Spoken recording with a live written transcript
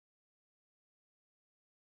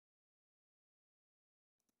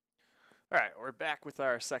All right, we're back with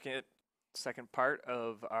our second part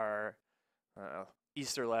of our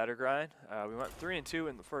Easter ladder grind. We went 3-2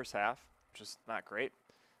 in the first half, which is not great.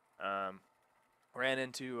 Ran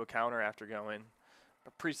into a counter after going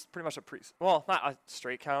pretty much well, not a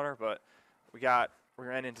straight counter, but we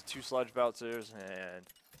ran into two sludge belters and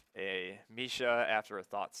a Misha after a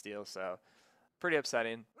thought steal, so pretty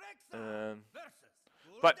upsetting.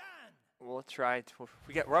 But we'll try to.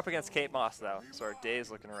 We're up against Kate Moss though, so our day is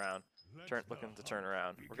looking to turn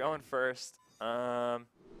around. We're going first.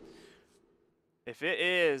 If it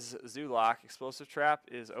is Zulok, Explosive Trap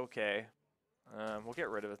is okay. We'll get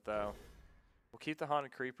rid of it though. We'll keep the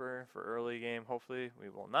Haunted Creeper for early game. Hopefully we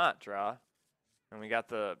will not draw. And we got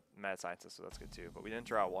the Mad Scientist, so that's good too. But we didn't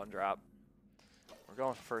draw one drop. We're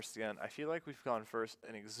going first again. I feel like we've gone first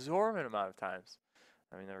an exorbitant amount of times.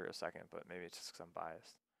 I mean, never go second, but maybe it's just because I'm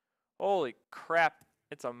biased. Holy crap,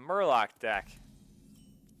 it's a Murloc deck.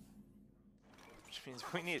 Which means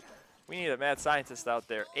we need a Mad Scientist out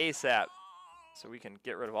there ASAP so we can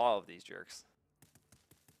get rid of all of these jerks.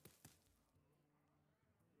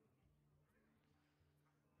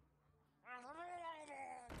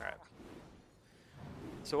 Alright.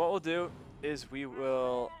 So what we'll do is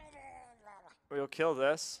we'll kill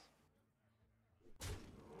this.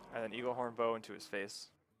 And then Eagle Horn Bow into his face.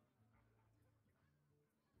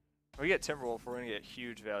 If we get Timberwolf, we're going to get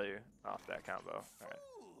huge value off that combo. Alright,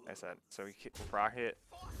 like I said. So we'll proc it.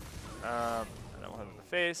 And then we'll hit him in the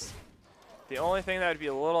face. The only thing that would be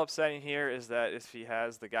a little upsetting here is that if he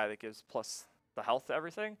has the guy that gives plus the health to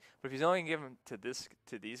everything, but if he's only going to give them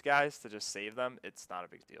to these guys to just save them, it's not a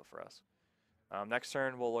big deal for us. Next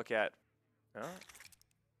turn, we'll look at...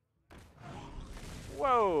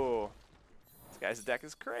 Whoa! This guy's deck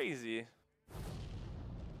is crazy.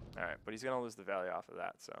 Alright, but he's going to lose the value off of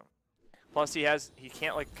that, so... Plus, he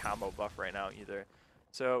can't, like, combo buff right now, either.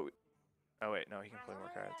 So... Oh, wait, no, he can play more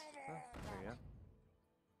cards. Oh, there you go.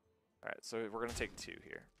 Alright, so we're going to take 2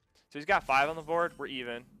 here. So he's got 5 on the board. We're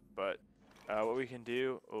even, but what we can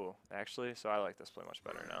do... Oh, actually, so I like this play much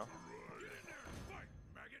better now.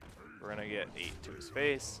 We're going to get 8 to his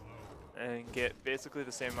face and get basically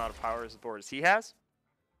the same amount of power as the board as he has.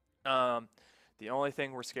 The only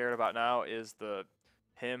thing we're scared about now is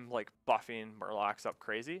him like buffing Murlocs up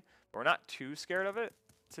crazy. But we're not too scared of it,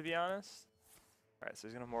 to be honest. Alright, so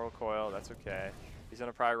he's going to Mortal Coil. That's okay. He's going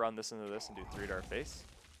to probably run this into this and do 3 to our face.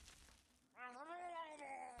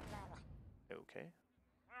 Okay.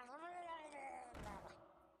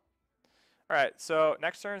 Alright, so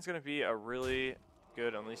next turn is going to be a really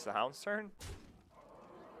good Unleash the Hound's turn.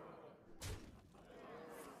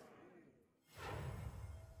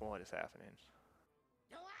 What is happening?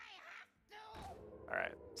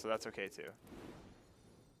 Alright, so that's okay too.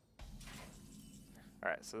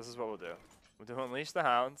 Alright, so this is what we'll do. We'll do Unleash the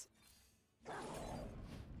Hounds.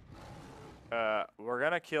 We're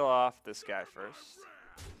going to kill off this guy first.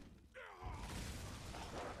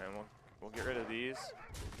 And we'll get rid of these.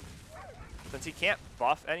 Since he can't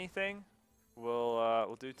buff anything,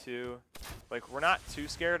 we'll do 2. Like, we're not too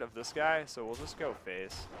scared of this guy, so we'll just go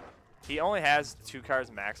face. He only has 2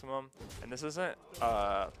 cards maximum, and this isn't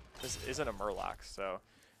a Murloc. So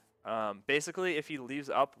basically, if he leaves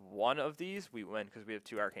up one of these, we win because we have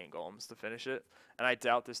 2 Arcane Golems to finish it. And I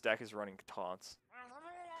doubt this deck is running taunts.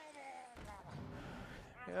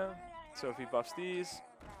 Yeah. So if he buffs these,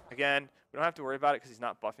 again, we don't have to worry about it because he's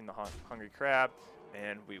not buffing the Hungry Crab,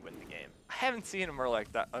 and we win the game. I haven't seen a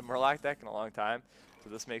Murloc deck in a long time, so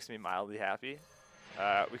this makes me mildly happy.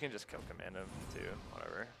 We can just kill command him too,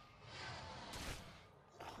 whatever.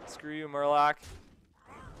 Screw you, Murloc.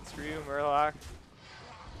 Screw you, Murloc.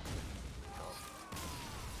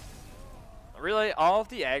 Really, all of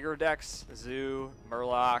the aggro decks, Zoo,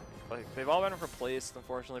 Murloc, like they've all been replaced,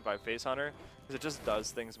 unfortunately, by Face Hunter, because it just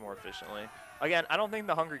does things more efficiently. Again, I don't think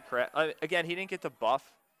the Hungry Crab... again, he didn't get to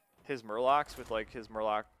buff his Murlocs with, like, his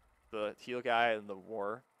Murloc, the heal guy and the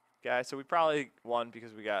war guy, so we probably won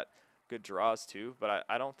because we got good draws, too, but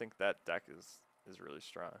I don't think that deck is really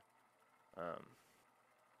strong.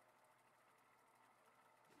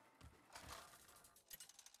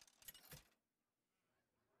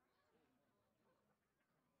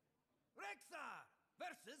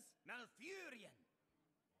 Versus Malfurion.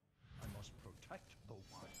 I must protect the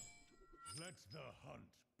wild. Let the hunt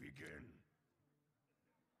begin.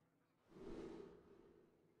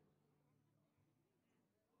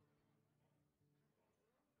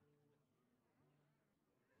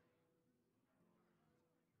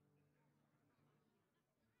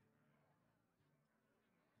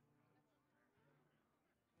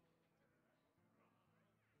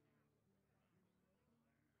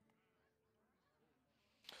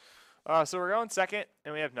 So we're going second,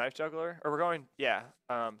 and we have Knife Juggler. Or we're going, yeah.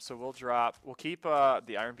 So we'll keep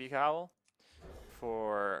the Iron Beak Owl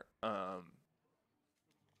for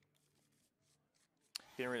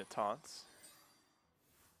getting rid of taunts.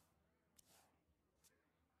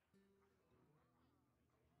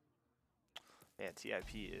 Yeah,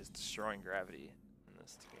 TIP is destroying gravity in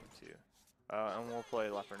this game too. And we'll play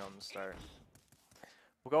Leopard on the start.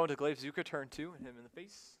 We'll go into Glaive Zuka turn 2 and hit him in the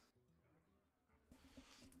face.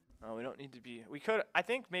 We don't need to be. We could. I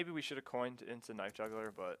think maybe we should have coined into Knife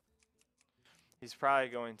Juggler, but he's probably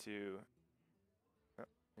going to. Oh,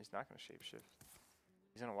 he's not going to shapeshift.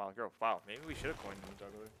 He's in a wild growth. Wow, maybe we should have coined into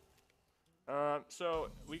Juggler. So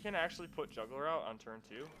we can actually put Juggler out on turn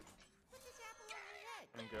 2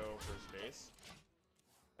 and go for space,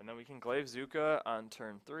 and then we can Glaive Zuka on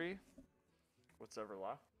turn 3. What's ever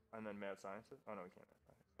left, and then Mad Scientist. Oh no, we can't.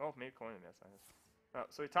 Oh, maybe coin Mad Scientist.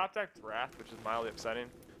 So he top decked Wrath, which is mildly upsetting.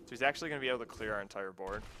 So he's actually going to be able to clear our entire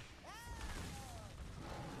board,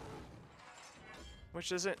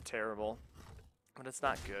 which isn't terrible, but it's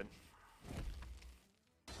not good.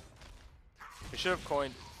 We should have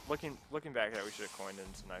coined. Looking back at it, we should have coined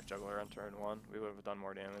into Knife Juggler on turn 1. We would have done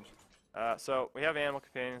more damage. So we have Animal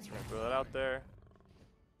Companions. We're going to throw that out there.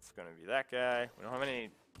 It's going to be that guy. We don't have any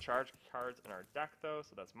charge cards in our deck though,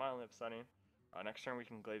 so that's mildly upsetting. Next turn we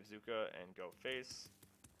can Glaive Zuka and go face.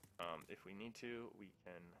 If we need to, we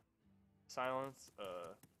can silence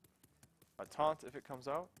a taunt if it comes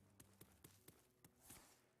out,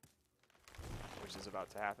 which is about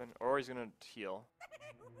to happen. Or he's going to heal.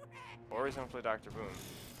 Or he's going to play Dr. Boom.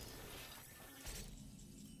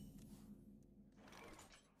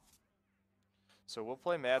 So we'll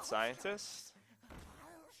play Mad Scientist.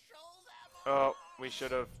 Oh, we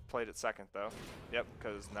should have played it second though. Yep,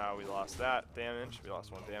 because now we lost that damage. We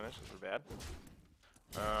lost 1 damage, which were bad.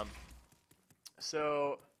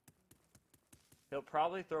 So he'll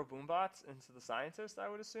probably throw Boombots into the Scientist, I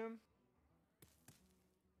would assume.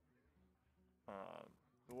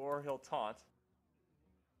 Or he'll taunt,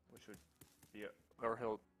 which would be, or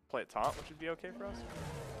he'll play a taunt, which would be okay for us.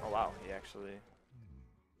 Oh wow, he actually.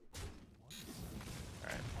 All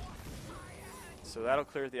right. So that'll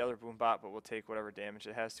clear the other Boombot, but we'll take whatever damage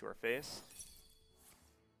it has to our face.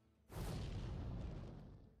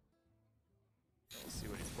 Let's see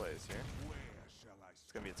what he plays here.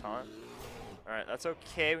 It's going to be a taunt. Alright, that's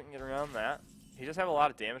okay. We can get around that. He does have a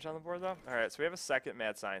lot of damage on the board, though. Alright, so we have a second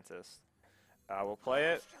Mad Scientist. We'll play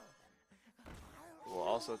it. We'll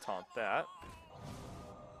also taunt that.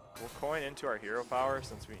 We'll coin into our hero power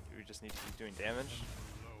since we just need to keep doing damage.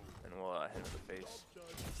 And we'll hit him in the face.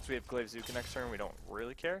 Since we have Glaive Zuka next turn, we don't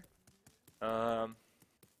really care.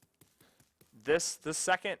 This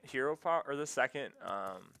second hero power, or this second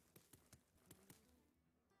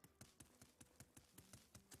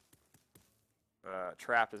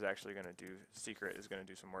trap is actually going to do, secret is going to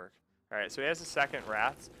do some work. Alright, so he has a second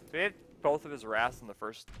Wrath. So he had both of his Wraths in the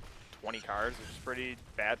first 20 cards, which is pretty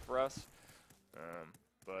bad for us.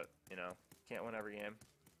 But, you know, can't win every game.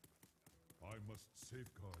 I must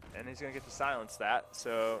safeguard. And he's going to get to silence that.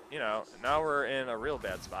 So, you know, now we're in a real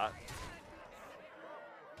bad spot.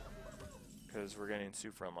 Because we're getting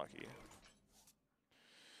super unlucky.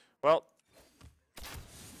 Well. I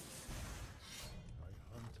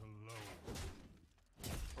hunt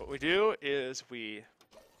alone. What we do is we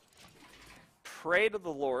pray to the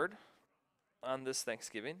Lord on this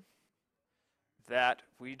Thanksgiving that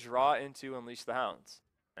we draw into Unleash the Hounds.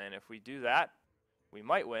 And if we do that, we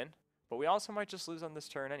might win. But we also might just lose on this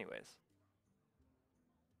turn anyways.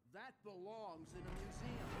 That belongs in a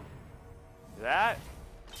museum. That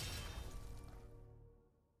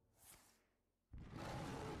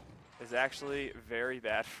is actually very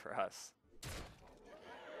bad for us.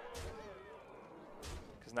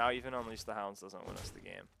 Because now even Unleash the Hounds doesn't win us the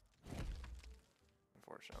game.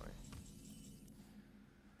 Unfortunately.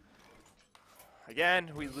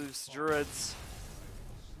 Again, we lose Druids.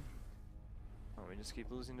 Oh, we just keep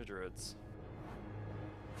losing to Druids.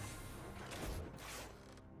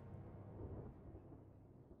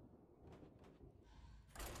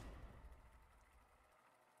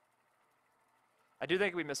 I do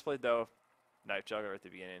think we misplayed, though, Knife Juggler at the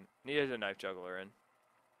beginning. Needed a Knife Juggler in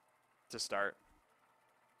to start.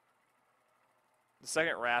 The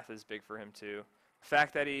second Wrath is big for him, too. The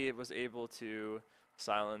fact that he was able to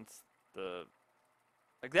silence the...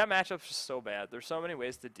 Like, that matchup's just so bad. There's so many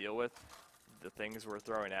ways to deal with the things we're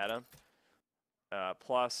throwing at him.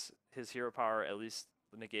 Plus, his hero power at least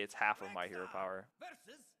negates half of my hero power.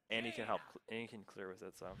 And he can help, and he can clear with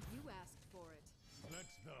it, so... You asked for it. Let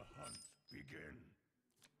the hunt begin.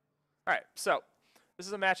 Alright, so This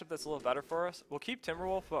is a matchup that's a little better for us. We'll keep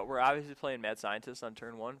Timberwolf, but we're obviously playing Mad Scientist on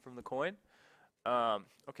turn 1 from the coin.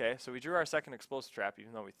 Okay, so we drew our second explosive trap,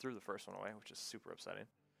 even though we threw the first one away, which is super upsetting.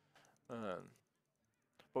 But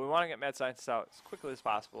we want to get Mad Scientist out as quickly as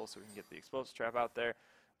possible so we can get the explosive trap out there.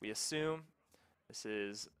 We assume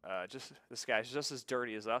this guy's just as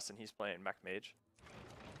dirty as us, and he's playing Mech Mage.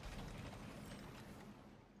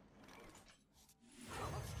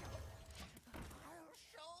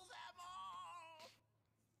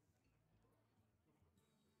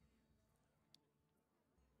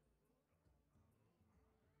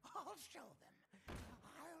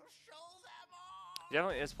 He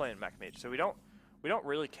definitely is playing Mech Mage, so we don't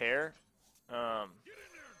really care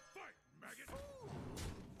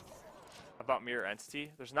about Mirror Entity.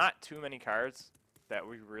 There's not too many cards that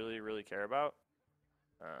we really care about,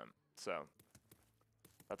 so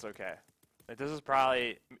that's okay. Like, this is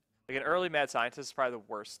probably like an early Mad Scientist is probably the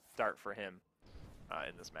worst start for him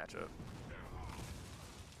in this matchup.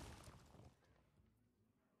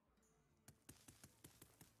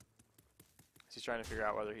 He's trying to figure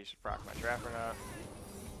out whether he should proc my trap or not.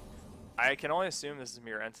 I can only assume this is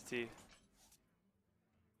Mirror Entity.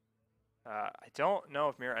 I don't know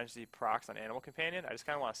if Mirror Entity procs on Animal Companion. I just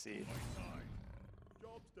kind of want to see.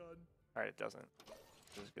 Job's done. Alright, it doesn't.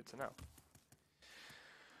 Which is good to know.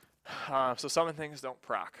 So summon things don't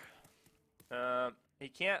proc. He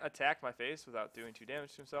can't attack my face without doing 2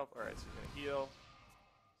 damage to himself. Alright, so he's going to heal.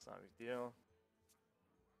 It's not a big deal.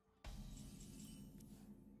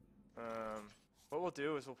 What we'll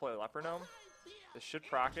do is we'll play Leper Gnome. This should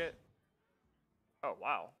proc it. Oh,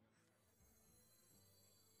 wow.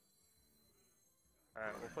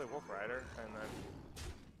 Alright, we'll play Wolf Rider, and then...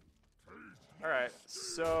 Alright,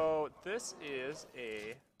 so this is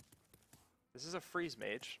a Freeze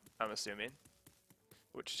Mage, I'm assuming.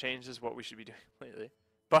 Which changes what we should be doing completely.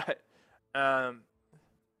 But,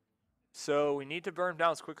 so we need to burn him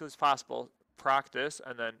down as quickly as possible, proc this,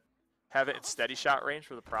 and then have it in steady shot range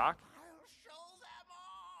for the proc.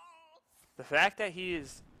 The fact that he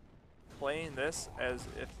is playing this as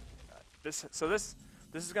if this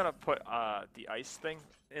is gonna put the ice thing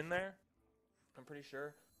in there. I'm pretty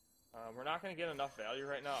sure. We're not gonna get enough value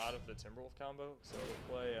right now out of the Timberwolf combo, so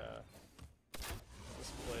we'll play.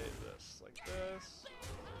 Let's play this like this.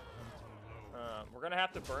 We're gonna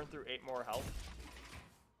have to burn through 8 more health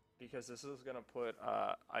because this is gonna put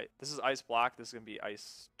this is ice block. This is gonna be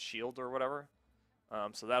ice shield or whatever.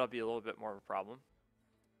 So that'll be a little bit more of a problem.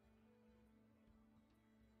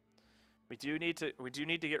 We do need to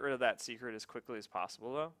get rid of that secret as quickly as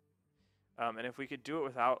possible, though. And if we could do it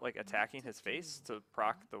without like attacking his face to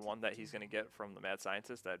proc the one that he's going to get from the Mad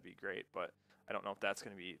Scientist, that'd be great. But I don't know if that's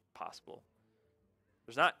going to be possible.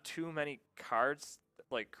 There's not too many cards,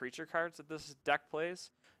 like creature cards, that this deck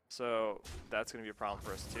plays, so that's going to be a problem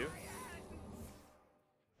for us too.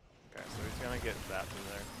 Okay, so he's going to get that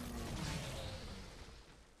through there.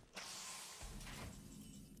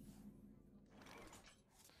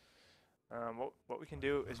 What we can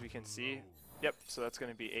do is we can see, yep, so that's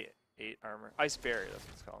going to be 8 armor. Ice Barrier, that's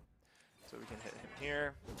what it's called. So we can hit him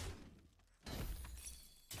here.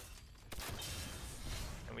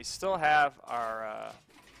 And we still have our,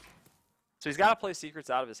 so he's got to play secrets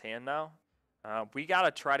out of his hand now. We got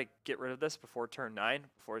to try to get rid of this before turn 9,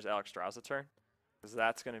 before his Alexstrasza turn, because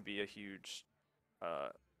that's going to be a huge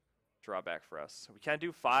drawback for us. So we can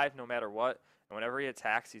do 5 no matter what, and whenever he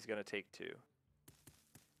attacks, he's going to take 2.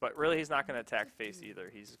 But really, he's not going to attack face either.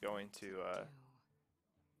 He's going to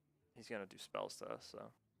do spells to us. So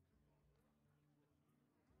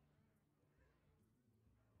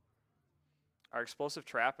our explosive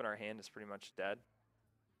trap in our hand is pretty much dead.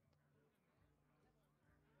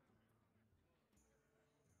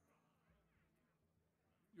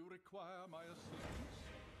 You require my assistance.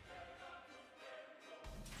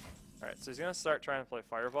 All right, so he's going to start trying to play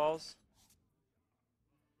fireballs.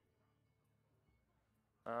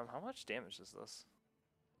 How much damage is this?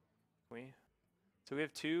 So we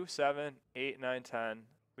have 2, 7, 8, 9, 10.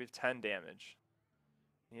 We have 10 damage.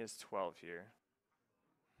 He has 12 here.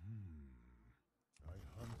 I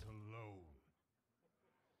hunt alone.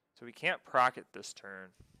 So we can't proc it this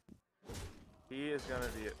turn. He is gonna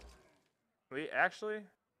be.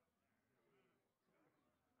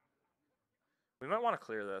 We might want to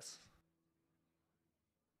clear this.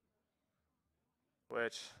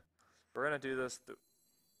 Which we're gonna do this.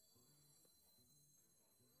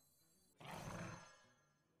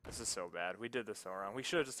 This is so bad. We did this so wrong. We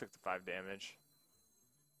should have just took the 5 damage.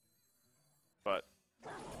 But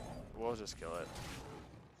we'll just kill it.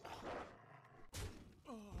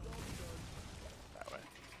 That way.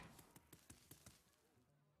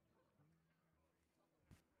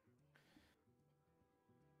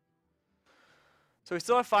 So we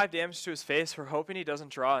still have 5 damage to his face. We're hoping he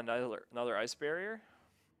doesn't draw another ice barrier.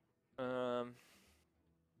 So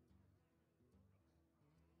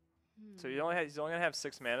he's only gonna have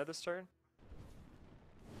 6 mana this turn.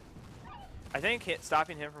 I think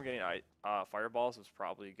stopping him from getting fireballs is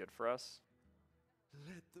probably good for us.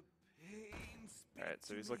 Let the pain speak. Alright,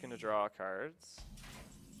 so he's looking to draw cards.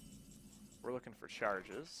 We're looking for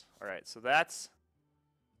charges. Alright, so that's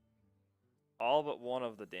all but one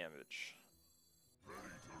of the damage.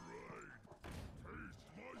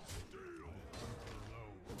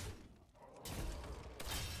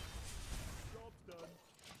 Job's done.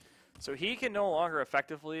 So he can no longer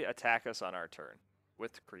effectively attack us on our turn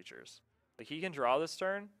with creatures. Like he can draw this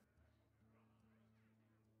turn.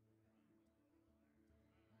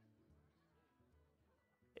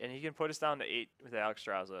 And he can put us down to 8 with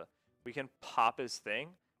Alexstrasza. We can pop his thing,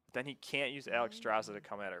 but then he can't use Alexstrasza to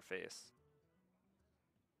come at our face.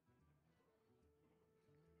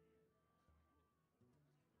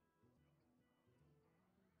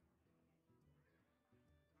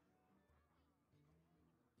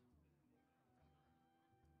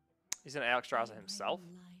 He's an Alexstrasza himself?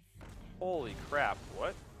 Holy crap,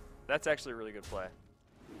 what? That's actually a really good play.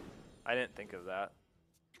 I didn't think of that.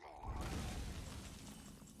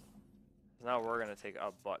 Now we're going to take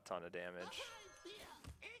a butt ton of damage.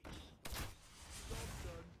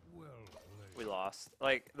 Well played. We lost.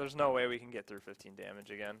 Like, there's no way we can get through 15 damage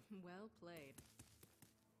again. Well played.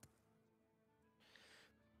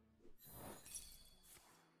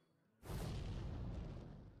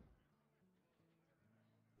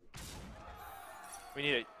 We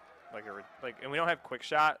need and we don't have quick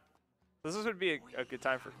shot. This would be a good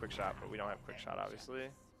time for quick shot, but we don't have quick shot, obviously.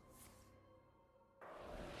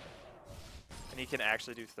 And he can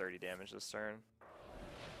actually do 30 damage this turn.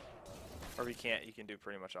 Or he can't, he can do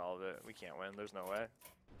pretty much all of it. We can't win, there's no way.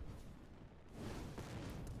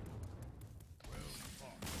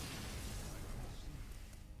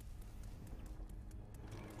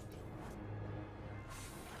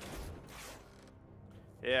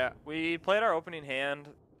 Yeah, we played our opening hand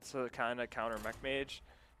to kind of counter Mech Mage,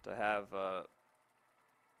 to have the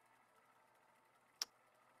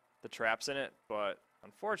traps in it, but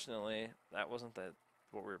unfortunately, that wasn't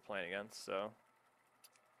what we were playing against, so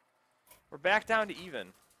we're back down to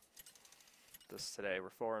even today. We're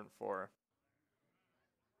 4-4. Oh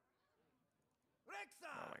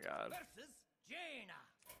my god. Versus Jaina.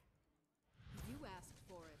 You asked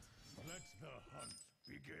for it. Let the hunt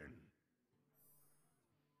begin.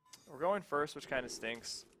 We're going first, which kind of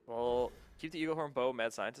stinks. We'll keep the Eagle Horn Bow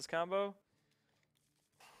Mad Scientist combo.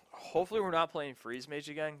 Hopefully we're not playing Freeze Mage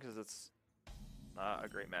again, because it's not a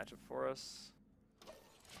great matchup for us.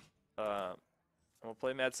 We'll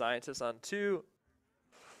play Mad Scientist on 2.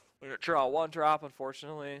 We're going to draw 1 drop,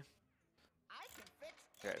 unfortunately.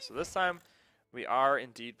 Okay, so this time we are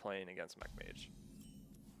indeed playing against Mech Mage.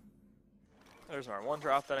 There's our 1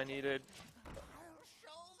 drop that I needed.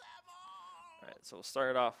 Alright, so we'll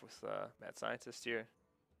start it off with Mad Scientist here.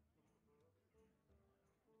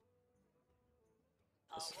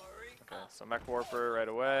 Okay, so Mech Warper right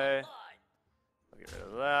away. I'll get rid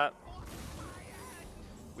of that.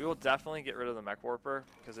 We will definitely get rid of the Mech Warper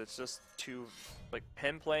because it's just too, like,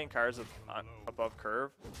 him playing cards above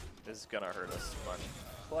curve is gonna hurt us too much.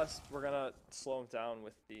 Plus, we're gonna slow him down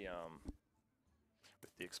with the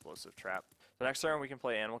explosive trap. The next turn we can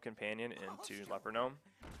play Animal Companion into Leper Gnome.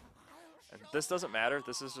 And this doesn't matter.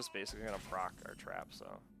 This is just basically gonna proc our trap. So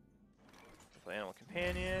we'll play Animal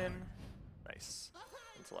Companion. Nice.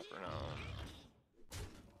 Into Leper Gnome.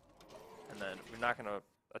 And then we're not gonna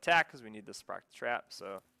attack because we need this to proc the trap.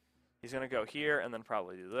 So he's gonna go here and then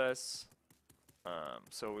probably do this.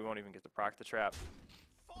 So we won't even get to proc the trap.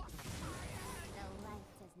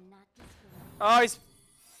 Oh, he's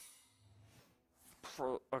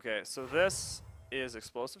okay. So this is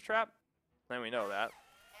explosive trap. Then we know that.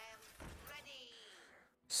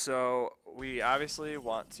 So we obviously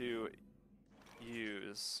want to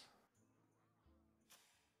use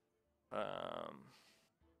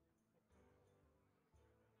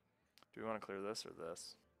do we want to clear this or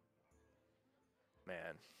this?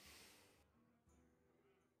 Man.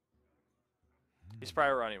 He's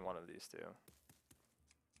probably running one of these two.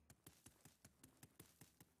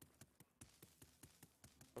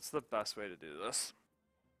 What's the best way to do this?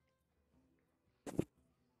 I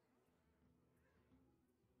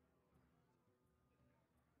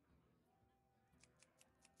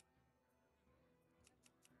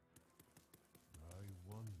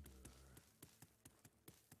wonder.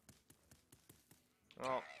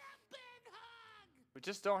 Well, we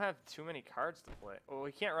just don't have too many cards to play. Well,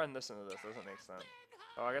 we can't run this into this. Doesn't make sense.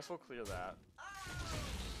 Oh, I guess we'll clear that.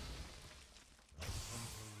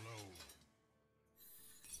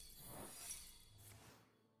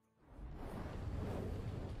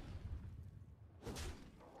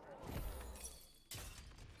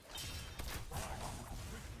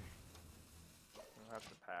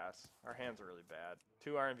 hands are really bad.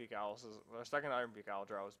 2 Iron Beak Owls is our second Iron Beak Owl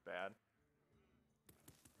draw was bad.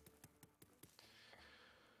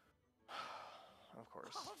 Of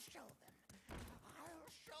course. I'll show them.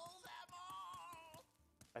 I'll show them all.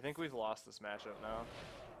 I think we've lost this matchup now.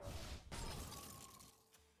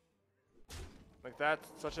 Like that's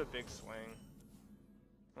such a big swing.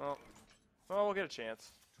 Well, we'll get a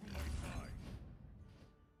chance.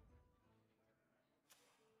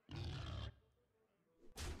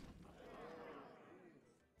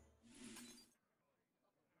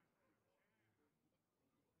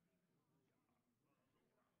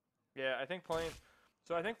 Yeah, I think playing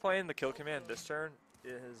the kill command this turn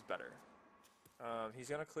is better. He's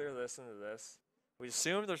gonna clear this into this. We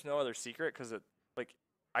assume there's no other secret because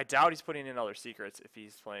I doubt he's putting in other secrets if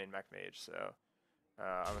he's playing Mech Mage. So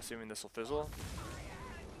I'm assuming this will fizzle.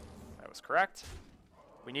 That was correct.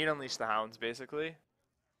 We need Unleash the Hounds basically.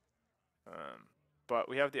 But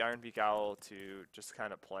we have the Iron Beak Owl to just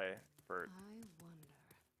kind of play for. I wonder.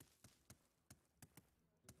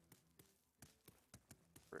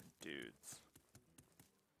 For dudes.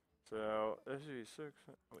 So this is 6.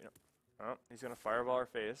 Wait, no. Oh, he's gonna fireball our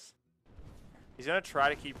face. He's gonna try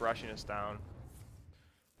to keep rushing us down.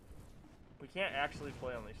 We can't actually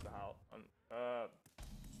play Unleash the Howl.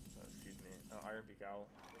 Excuse me. Iron Beak Owl.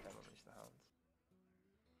 We can't Unleash the Hounds.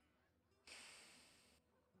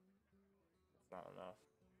 That's not enough.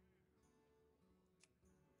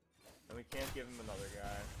 And we can't give him another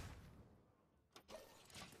guy.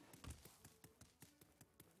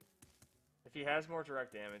 If he has more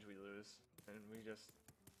direct damage, we lose, and we just,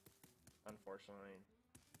 unfortunately,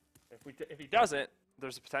 if he doesn't,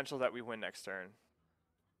 there's a potential that we win next turn.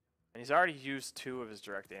 And he's already used 2 of his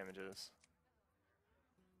direct damages.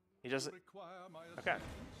 He doesn't. Okay.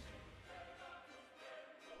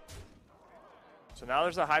 So now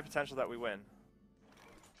there's a high potential that we win.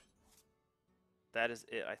 That is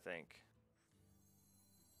it, I think.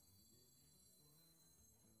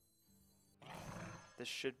 This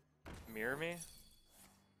should mirror me.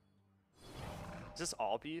 Is this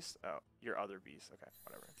all beast? Oh, your other beast. Okay,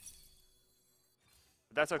 whatever.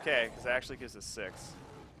 But that's okay, because it actually gives us 6.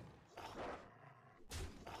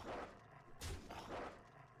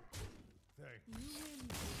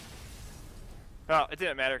 Well, it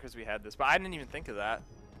didn't matter because we had this, but I didn't even think of that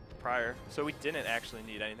prior. So we didn't actually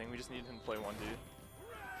need anything. We just needed him to play 1 dude.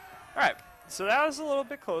 All right, so that was a little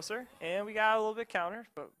bit closer, and we got a little bit countered,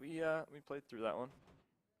 but we played through that one.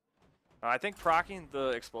 I think proccing the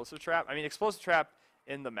explosive trap. I mean, explosive trap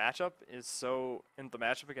in the matchup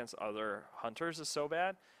against other hunters is so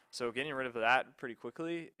bad. So getting rid of that pretty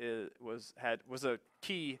quickly was a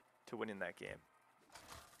key to winning that game.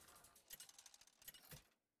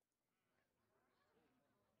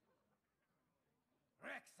 All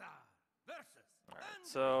right,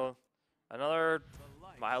 so another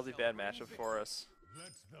mildly bad matchup for us.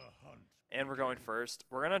 And we're going first.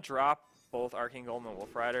 We're gonna drop both Arcane Golem and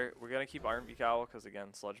Wolf Rider. We're going to keep Iron Beak Owl because,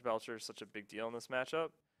 again, Sludge Belcher is such a big deal in this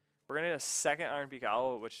matchup. We're going to get a second Iron Beak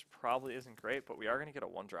Owl, which probably isn't great, but we are going to get a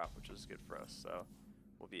 1-drop, which is good for us. So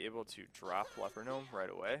we'll be able to drop Leper Gnome right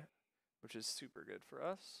away, which is super good for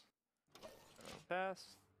us.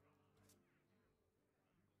 Pass.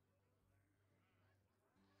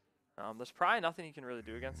 There's probably nothing he can really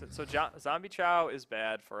do against it. So Zombie Chow is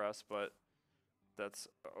bad for us, but that's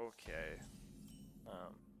okay.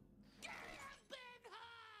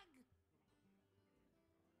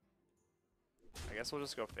 I guess we'll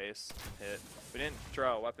just go face and hit. We didn't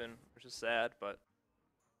draw a weapon, which is sad, but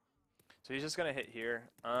so he's just gonna hit here.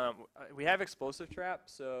 We have explosive trap,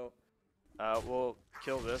 so we'll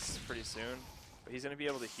kill this pretty soon. But he's gonna be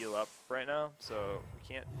able to heal up right now, so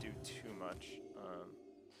we can't do too much.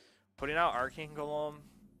 Putting out Arcane Golem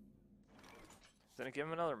is gonna give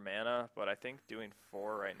him another mana, but I think doing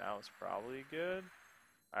 4 right now is probably good.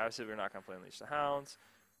 Obviously, we're not gonna play Unleash the Hounds,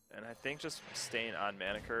 and I think just staying on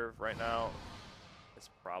mana curve right now is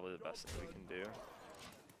probably the best thing we can do.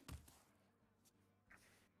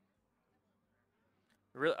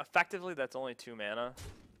 Really, effectively, that's only 2 mana,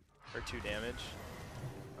 or 2 damage.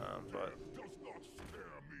 But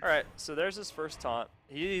all right, so there's his first taunt.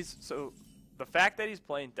 So the fact that he's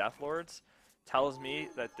playing Deathlords tells me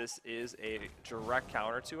that this is a direct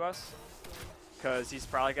counter to us, because he's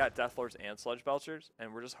probably got Deathlords and Sludge Belchers,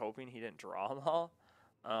 and we're just hoping he didn't draw them all.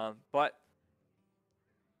 But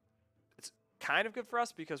it's kind of good for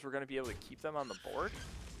us because we're going to be able to keep them on the board.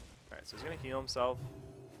 All right, so he's going to heal himself,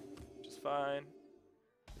 which is fine.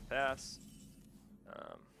 Pass.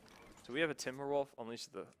 So we have a Timberwolf, Unleash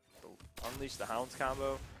the Hounds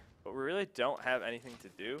combo, but we really don't have anything to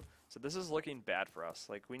do. So this is looking bad for us.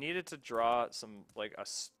 Like, we needed to draw some, like,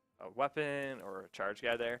 a weapon or a charge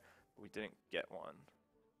guy there. But we didn't get one.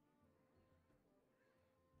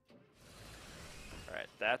 Alright,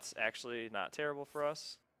 that's actually not terrible for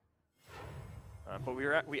us. But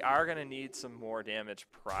we are going to need some more damage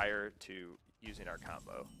prior to using our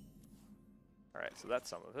combo. Alright, so that's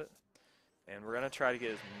some of it. And we're going to try to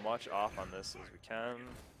get as much off on this as we can.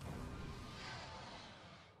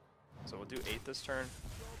 So we'll do 8 this turn.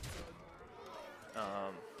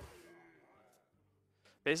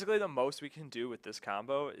 Basically, the most we can do with this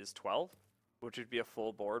combo is 12, which would be a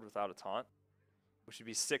full board without a taunt, which would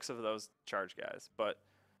be 6 of those charge guys. But,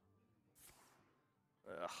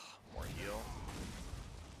 more heal.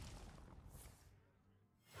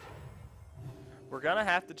 We're gonna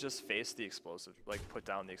have to just face the explosive, like put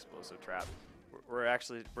down the explosive trap. We're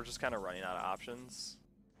just kind of running out of options.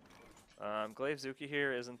 Glaive Zuki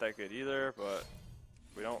here isn't that good either, but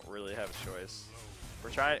we don't really have a choice.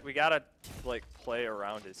 We gotta like play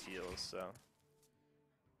around his heals,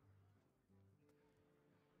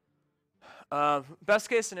 so. Best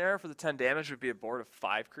case scenario for the 10 damage would be a board of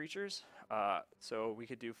 5 creatures. So we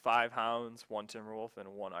could do 5 hounds, 1 Timberwolf, and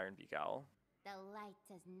 1 Ironbeak Owl. The light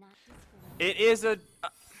does not discriminate. It is a...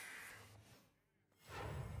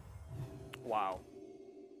 wow.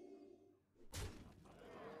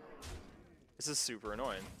 This is super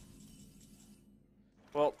annoying.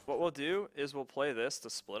 Well, what we'll do is we'll play this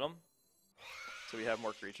to split them, so we have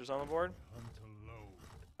more creatures on the board.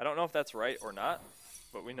 I don't know if that's right or not,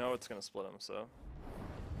 but we know it's going to split them, so...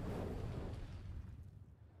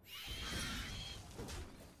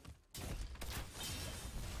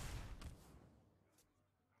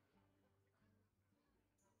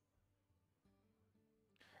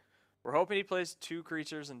 We're hoping he plays 2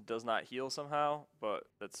 creatures and does not heal somehow, but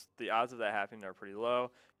the odds of that happening are pretty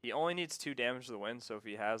low. He only needs 2 damage to win, so if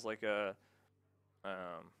he has like a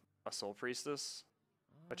Soul Priestess,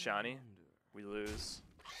 a Chani, we lose.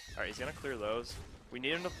 Alright, he's going to clear those. We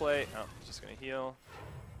need him to play... oh, he's just going to heal.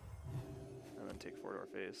 And then take 4 to our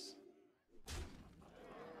face.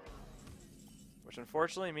 Which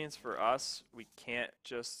unfortunately means for us, we can't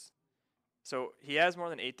just... so he has more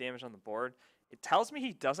than 8 damage on the board. It tells me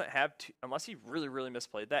he doesn't have 2, unless he really, really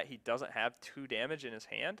misplayed that, he doesn't have 2 damage in his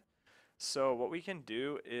hand. So what we can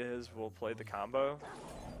do is we'll play the combo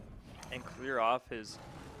and clear off his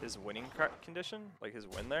winning condition, like his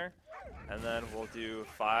win there. And then we'll do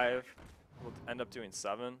 5, we'll end up doing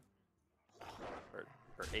 7, or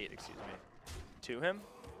 8, excuse me, to him.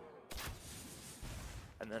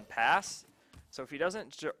 And then pass. So if he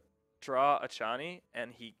doesn't draw a Chani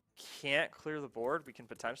and he can't clear the board, we can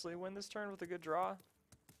potentially win this turn with a good draw.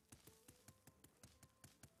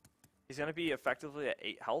 He's going to be effectively at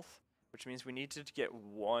 8 health, which means we need to get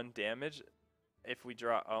 1 damage if we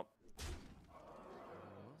draw... oh.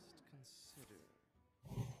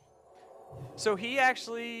 So he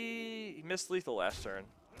actually missed lethal last turn,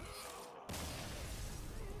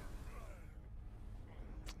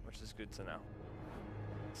 which is good to know.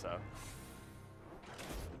 So...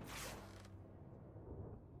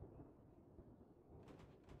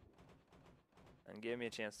 and gave me a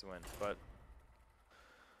chance to win, but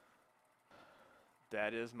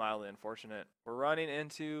that is mildly unfortunate. We're running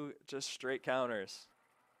into just straight counters,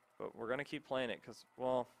 but we're going to keep playing it because,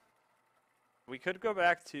 well, we could go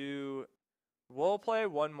back to, we'll play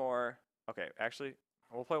one more. Okay, actually,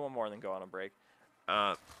 we'll play one more and then go on a break.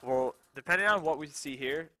 Well, depending on what we see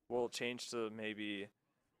here, we'll change to maybe,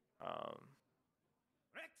 alright,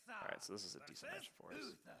 so this is a decent match for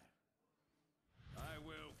us. I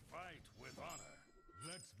will fight with honor.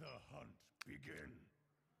 Let the hunt begin.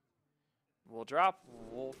 We'll drop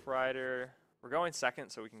Wolf Rider. We're going second,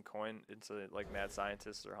 so we can coin into like Mad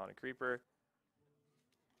Scientist or Haunted Creeper.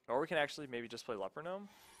 Or we can actually maybe just play Leper Gnome.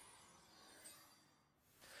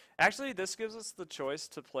 Actually, this gives us the choice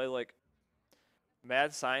to play like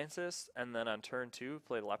Mad Scientist, and then on turn 2,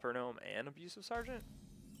 play Leper Gnome and Abusive Sergeant.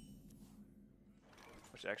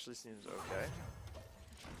 Which actually seems okay.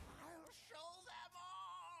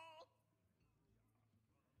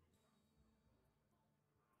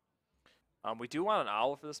 We do want an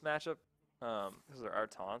owl for this matchup, because there are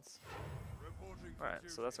taunts. Alright,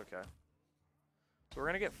 so that's okay. So we're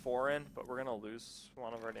going to get 4 in, but we're going to lose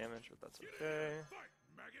 1 of our damage, but that's okay.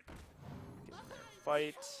 Get in there,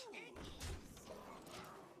 fight.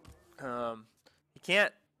 He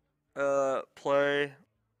can't play...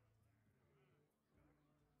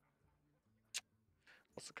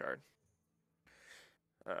 what's the card?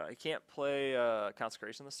 He can't play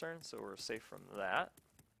Consecration this turn, so we're safe from that.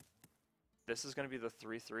 This is going to be the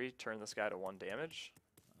 3/3, turn this guy to 1 damage.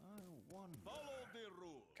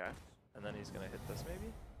 Okay, and then he's going to hit this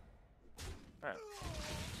maybe. Alright.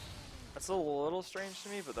 That's a little strange to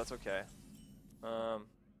me, but that's okay.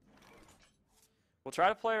 We'll try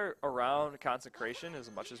to play around Consecration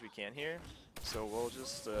as much as we can here. So we'll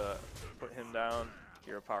just put him down,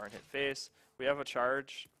 Hero Power, and hit face. We have a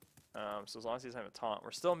charge, so as long as he doesn't have a taunt.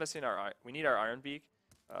 We're still missing our... We need our Iron Beak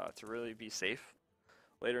to really be safe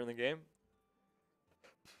later in the game.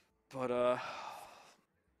 But,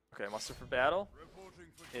 okay, Muster for Battle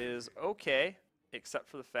is okay, except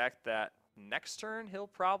for the fact that next turn he'll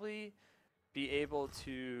probably be able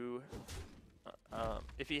to...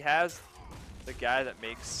 if he has the guy that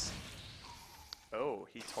makes... Oh,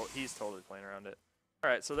 he's totally playing around it.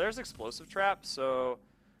 Alright, so there's Explosive Trap, so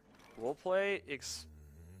we'll play...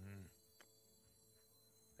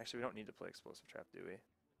 Actually, we don't need to play Explosive Trap, do we?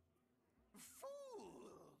 Fools!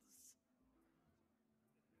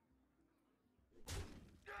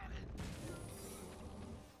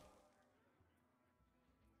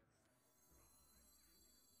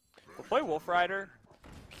 We'll play Wolf Rider,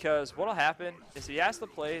 because what'll happen is he has to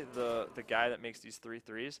play the guy that makes these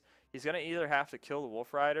 3/3s. He's gonna either have to kill the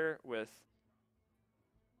Wolf Rider with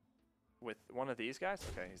one of these guys.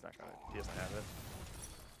 Okay, he's not gonna. He doesn't have it.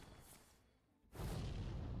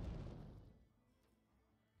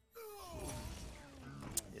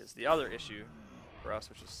 Is the other issue for us,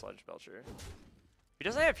 which is Sludge Belcher. He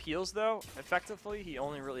doesn't have heals though. Effectively, he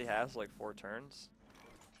only really has like 4 turns.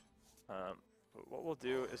 But what we'll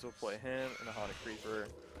do is we'll play him and a Haunted Creeper.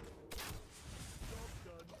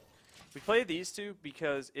 We play these two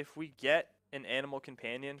because if we get an Animal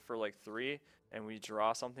Companion for like 3 and we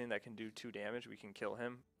draw something that can do 2 damage, we can kill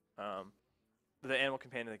him. The Animal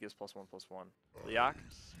Companion that gives +1/+1. Leok.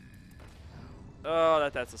 Oh,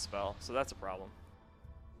 that's a spell, so that's a problem.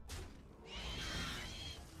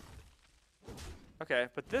 Okay,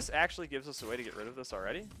 but this actually gives us a way to get rid of this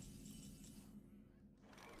already.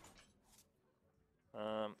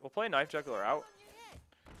 We'll play Knife Juggler out.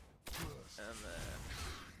 And then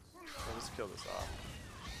we'll just kill this off.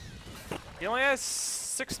 He only has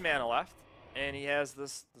 6 mana left, and he has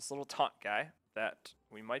this little taunt guy that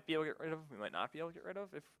we might be able to get rid of, we might not be able to get rid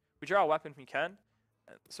of. If we draw a weapon, we can.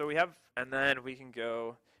 So we have, and then we can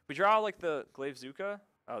go, we draw like the Glaive Zuka.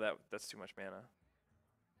 Oh, that's too much mana.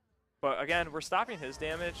 But again, we're stopping his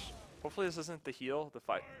damage. Hopefully this isn't the heal, the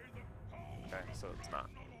fight. Okay, so it's not.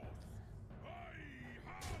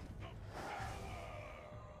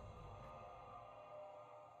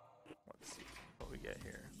 Let's see what we get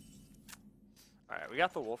here. Alright, we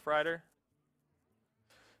got the Wolf Rider.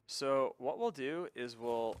 So what we'll do is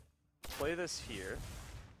we'll play this here.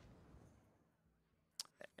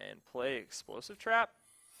 And play Explosive Trap.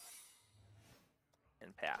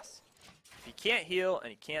 And pass. If he can't heal and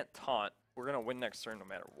he can't taunt, we're going to win next turn no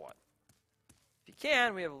matter what. If he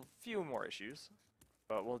can, we have a few more issues.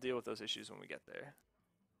 But we'll deal with those issues when we get there.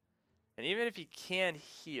 And even if he can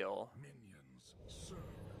heal... Minions, servants,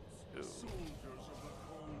 Ooh. soldiers of the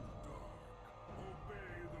cold dark,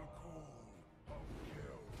 obey the call of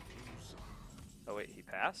Hellraiser. Oh wait, he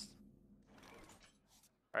passed?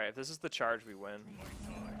 Alright, if this is the charge, we win.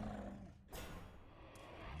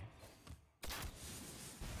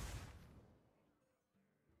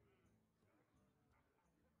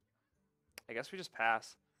 I guess we just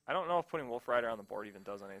pass. I don't know if putting Wolf Rider on the board even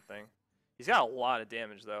does anything. He's got a lot of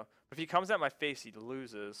damage though. But if he comes at my face, he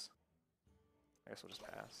loses. I guess we'll just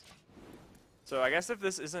pass. So I guess if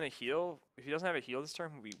this isn't a heal, if he doesn't have a heal this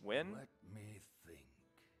turn, we win. Let me think.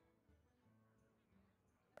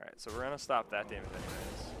 Alright, so we're gonna stop that damage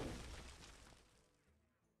anyways.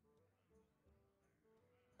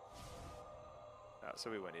 Oh,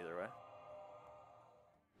 so we win either way.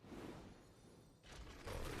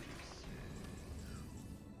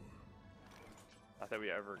 Not that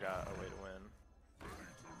we ever got a way to win.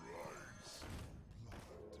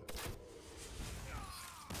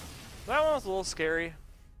 That one was a little scary.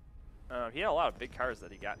 He had a lot of big cards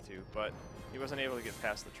that he got to, but he wasn't able to get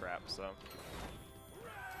past the trap, so.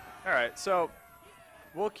 Alright, so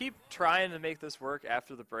we'll keep trying to make this work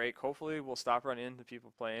after the break. Hopefully we'll stop running into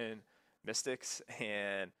people playing Mystics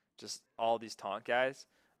and just all these taunt guys.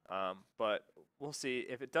 But we'll see.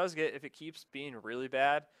 If it keeps being really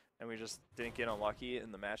bad, and we just didn't get unlucky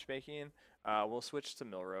in the matchmaking, we'll switch to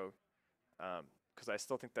Milrogue. Because I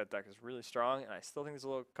still think that deck is really strong, and I still think there's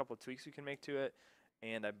a couple of tweaks we can make to it,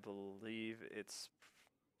 and I believe it's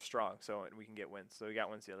strong, so we can get wins. So we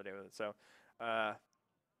got wins the other day with it. So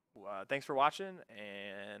thanks for watching,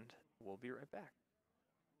 and we'll be right back.